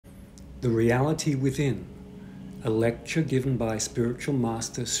The Reality Within, a lecture given by Spiritual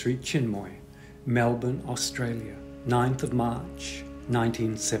Master Sri Chinmoy, Melbourne, Australia, 9th of March,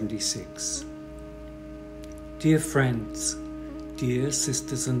 1976. Dear friends, dear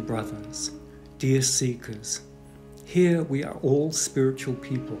sisters and brothers, dear seekers, here we are all spiritual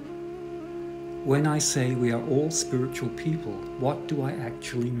people. When I say we are all spiritual people, what do I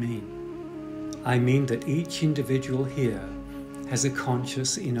actually mean? I mean that each individual here has a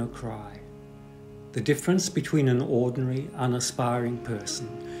conscious inner cry. The difference between an ordinary, unaspiring person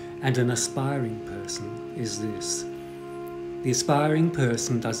and an aspiring person is this. The aspiring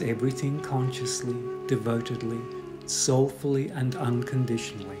person does everything consciously, devotedly, soulfully and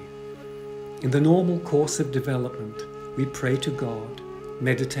unconditionally. In the normal course of development, we pray to God,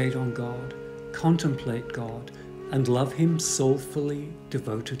 meditate on God, contemplate God, and love Him soulfully,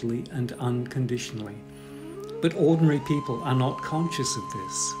 devotedly and unconditionally. But ordinary people are not conscious of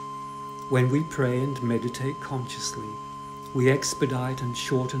this. When we pray and meditate consciously, we expedite and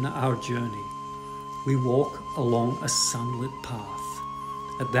shorten our journey. We walk along a sunlit path.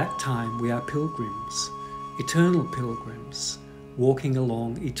 At that time we are pilgrims, eternal pilgrims, walking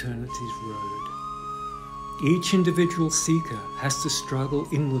along eternity's road. Each individual seeker has to struggle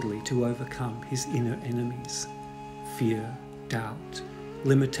inwardly to overcome his inner enemies, fear, doubt,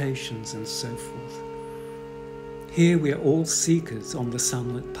 limitations and so forth. Here we are all seekers on the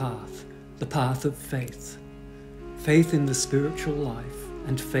sunlit path, the path of faith. Faith in the spiritual life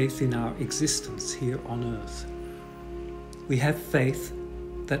and faith in our existence here on earth. We have faith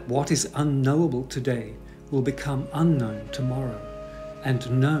that what is unknowable today will become unknown tomorrow and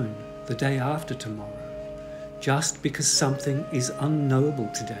known the day after tomorrow. Just because something is unknowable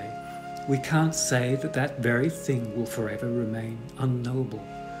today, we can't say that that very thing will forever remain unknowable.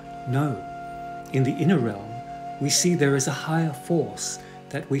 No, in the inner realm, we see there is a higher force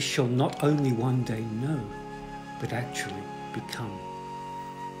that we shall not only one day know, but actually become.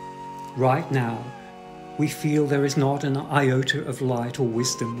 Right now, we feel there is not an iota of light or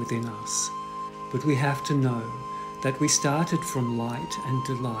wisdom within us, but we have to know that we started from light and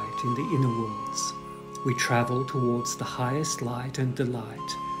delight in the inner worlds. We travel towards the highest light and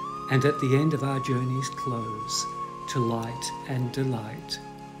delight, and at the end of our journey's close, to light and delight,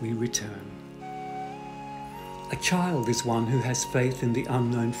 we return. A child is one who has faith in the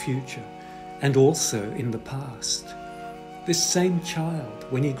unknown future and also in the past. This same child,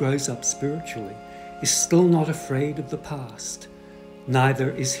 when he grows up spiritually, is still not afraid of the past. Neither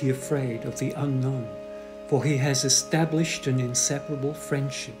is he afraid of the unknown, for he has established an inseparable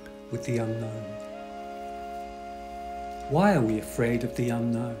friendship with the unknown. Why are we afraid of the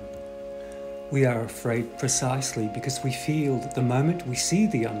unknown? We are afraid precisely because we feel that the moment we see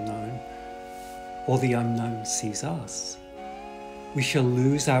the unknown, or the unknown sees us, we shall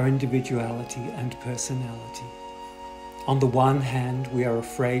lose our individuality and personality. On the one hand, we are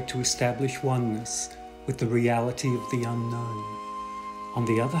afraid to establish oneness with the reality of the unknown. On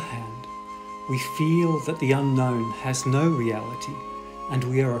the other hand, we feel that the unknown has no reality, and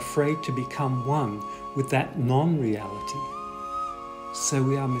we are afraid to become one with that non-reality. So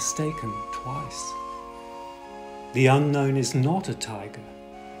we are mistaken twice. The unknown is not a tiger.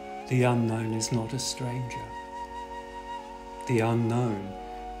 The unknown is not a stranger. The unknown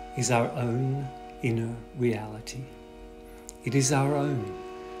is our own inner reality. It is our own,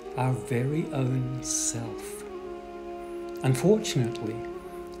 our very own self. Unfortunately,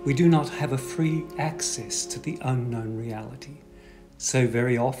 we do not have a free access to the unknown reality, so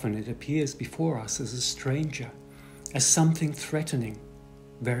very often it appears before us as a stranger, as something threatening,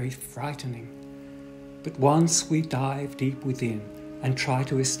 very frightening. But once we dive deep within and try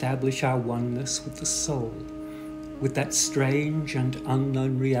to establish our oneness with the soul, with that strange and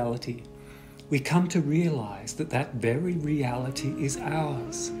unknown reality, we come to realize that that very reality is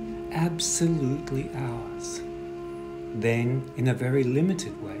ours, absolutely ours. Then, in a very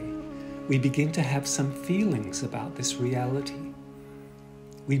limited way, we begin to have some feelings about this reality.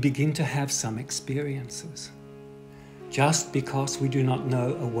 We begin to have some experiences. Just because we do not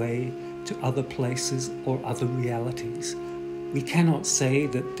know a way to other places or other realities, we cannot say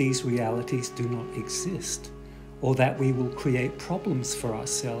that these realities do not exist, or that we will create problems for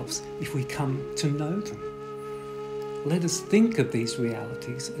ourselves if we come to know them. Let us think of these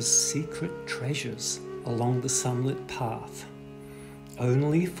realities as secret treasures along the sunlit path.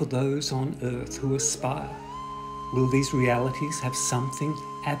 Only for those on earth who aspire will these realities have something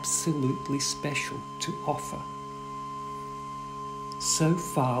absolutely special to offer. So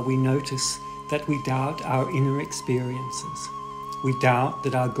far we notice that we doubt our inner experiences. We doubt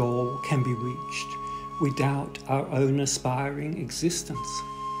that our goal can be reached. We doubt our own aspiring existence.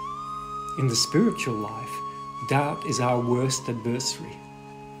 In the spiritual life, doubt is our worst adversary.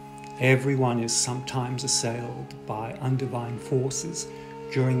 Everyone is sometimes assailed by undivine forces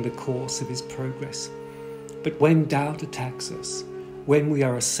during the course of his progress. But when doubt attacks us, when we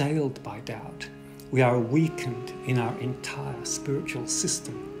are assailed by doubt, we are weakened in our entire spiritual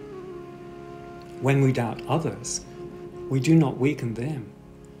system. When we doubt others, we do not weaken them.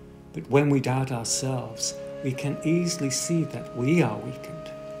 But when we doubt ourselves, we can easily see that we are weakened.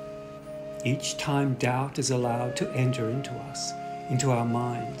 Each time doubt is allowed to enter into us, into our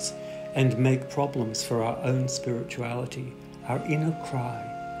minds, and make problems for our own spirituality, our inner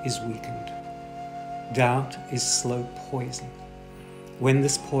cry is weakened. Doubt is slow poison. When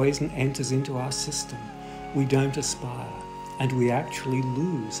this poison enters into our system, we don't aspire, and we actually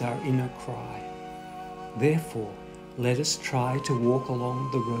lose our inner cry. Therefore, let us try to walk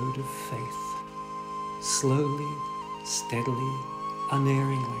along the road of faith. Slowly, steadily,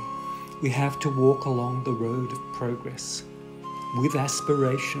 unerringly, we have to walk along the road of progress. With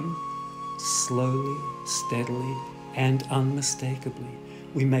aspiration, slowly, steadily, and unmistakably,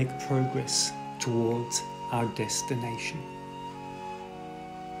 we make progress towards our destination.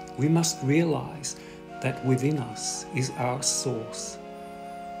 We must realize that within us is our source.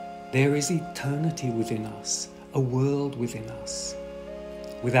 There is eternity within us, a world within us.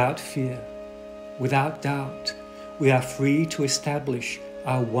 Without fear, without doubt, we are free to establish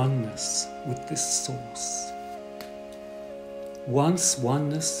our oneness with this source. Once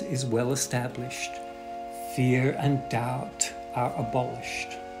oneness is well established, fear and doubt are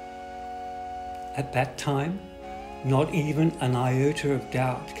abolished. At that time, not even an iota of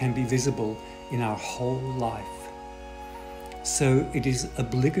doubt can be visible in our whole life. So it is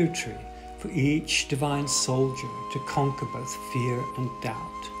obligatory for each divine soldier to conquer both fear and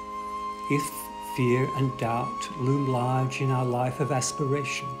doubt. If fear and doubt loom large in our life of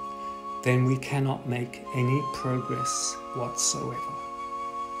aspiration, then we cannot make any progress whatsoever.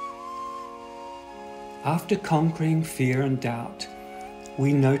 After conquering fear and doubt,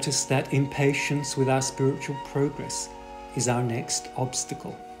 we notice that impatience with our spiritual progress is our next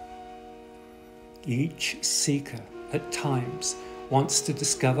obstacle. Each seeker at times wants to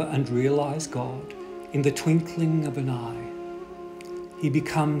discover and realize God in the twinkling of an eye. He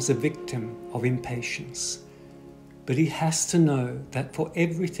becomes a victim of impatience, but he has to know that for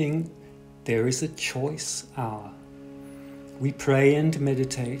everything there is a choice hour. We pray and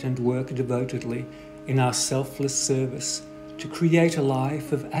meditate and work devotedly in our selfless service to create a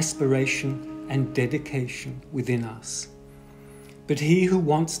life of aspiration and dedication within us. But he who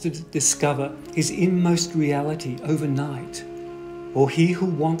wants to discover his inmost reality overnight, or he who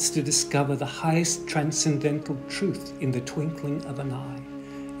wants to discover the highest transcendental truth in the twinkling of an eye,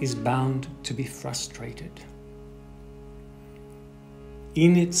 is bound to be frustrated.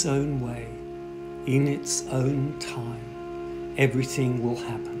 In its own way, in its own time, everything will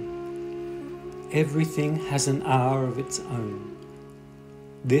happen. Everything has an hour of its own.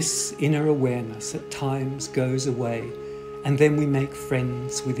 This inner awareness at times goes away, and then we make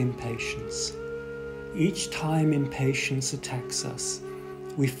friends with impatience. Each time impatience attacks us,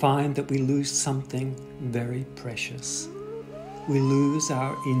 we find that we lose something very precious. We lose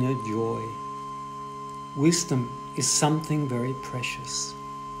our inner joy. Wisdom is something very precious.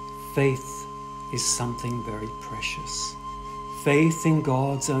 Faith is something very precious. Faith in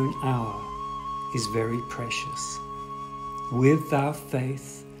God's own hour is very precious. With our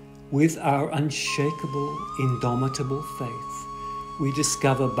faith, with our unshakable, indomitable faith, we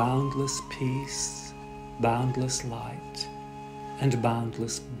discover boundless peace, boundless light, and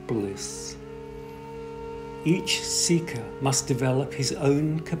boundless bliss. Each seeker must develop his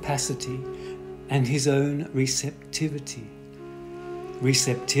own capacity and his own receptivity.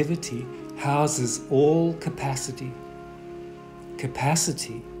 Receptivity houses all capacity.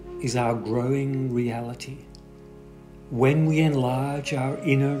 Capacity is our growing reality. When we enlarge our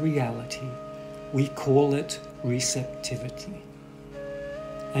inner reality, we call it receptivity.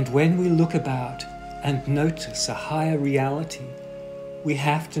 And when we look about and notice a higher reality, we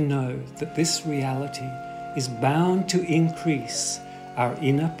have to know that this reality is bound to increase our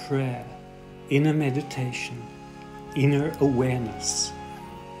inner prayer, inner meditation, inner awareness.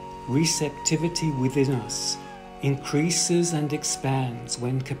 Receptivity within us increases and expands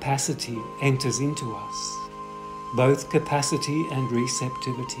when capacity enters into us. Both capacity and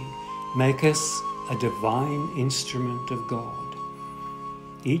receptivity make us a divine instrument of God.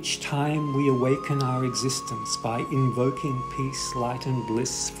 Each time we awaken our existence by invoking peace, light, and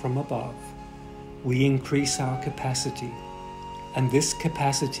bliss from above, we increase our capacity, and this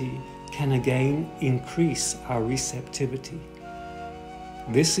capacity can again increase our receptivity.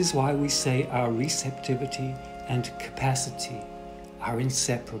 This is why we say our receptivity and capacity are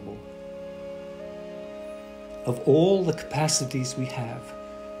inseparable. Of all the capacities we have,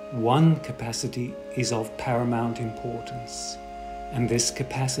 one capacity is of paramount importance, and this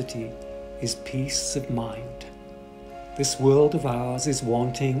capacity is peace of mind. This world of ours is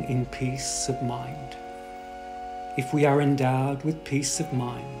wanting in peace of mind. If we are endowed with peace of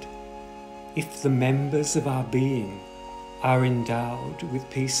mind, if the members of our being are endowed with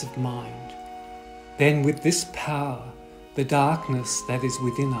peace of mind, then with this power, the darkness that is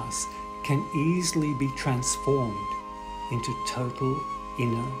within us can easily be transformed into total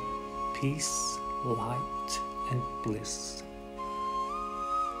inner peace, light, and bliss.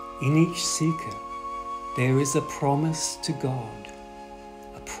 In each seeker, there is a promise to God,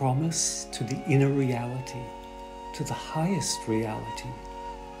 a promise to the inner reality, to the highest reality,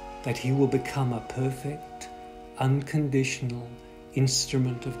 that he will become a perfect, unconditional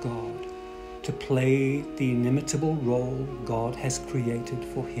instrument of God to play the inimitable role God has created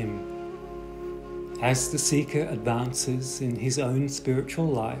for him. As the seeker advances in his own spiritual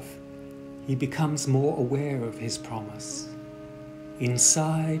life, he becomes more aware of his promise.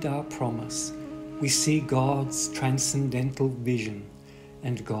 Inside our promise, we see God's transcendental vision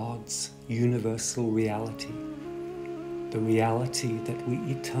and God's universal reality, the reality that we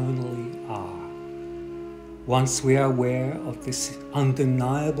eternally are. Once we are aware of this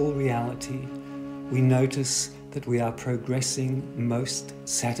undeniable reality, we notice that we are progressing most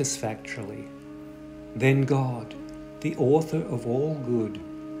satisfactorily. Then God, the author of all good,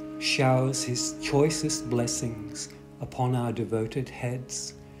 showers his choicest blessings upon our devoted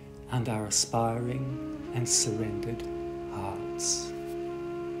heads and our aspiring and surrendered hearts.